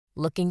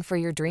Looking for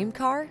your dream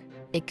car?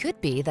 It could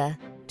be the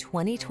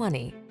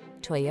 2020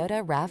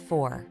 Toyota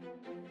RAV4.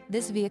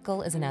 This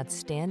vehicle is an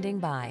outstanding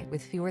buy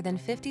with fewer than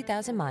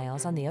 50,000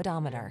 miles on the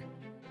odometer.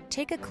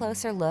 Take a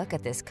closer look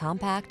at this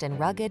compact and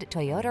rugged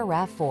Toyota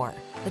RAV4,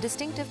 the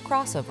distinctive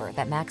crossover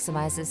that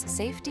maximizes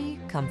safety,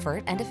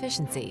 comfort, and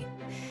efficiency.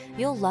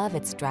 You'll love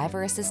its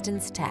driver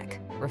assistance tech,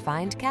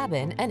 refined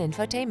cabin, and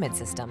infotainment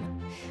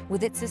system.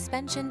 With its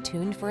suspension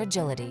tuned for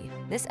agility,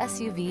 this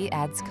SUV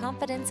adds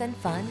confidence and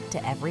fun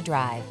to every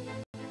drive.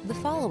 The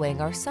following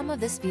are some of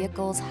this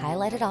vehicle's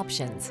highlighted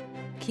options: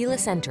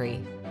 keyless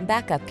entry,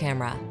 backup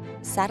camera,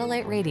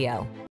 satellite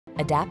radio,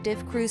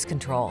 adaptive cruise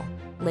control,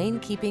 lane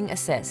keeping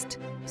assist,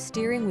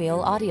 steering wheel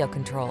audio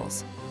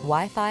controls,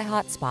 Wi-Fi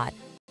hotspot,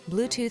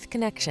 Bluetooth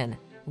connection,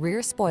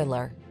 rear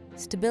spoiler,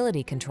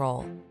 stability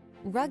control.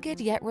 Rugged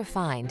yet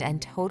refined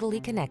and totally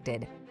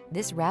connected,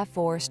 this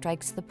RAV4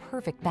 strikes the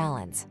perfect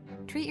balance.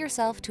 Treat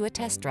yourself to a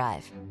test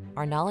drive.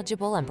 Our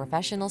knowledgeable and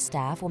professional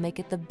staff will make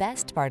it the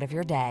best part of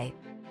your day.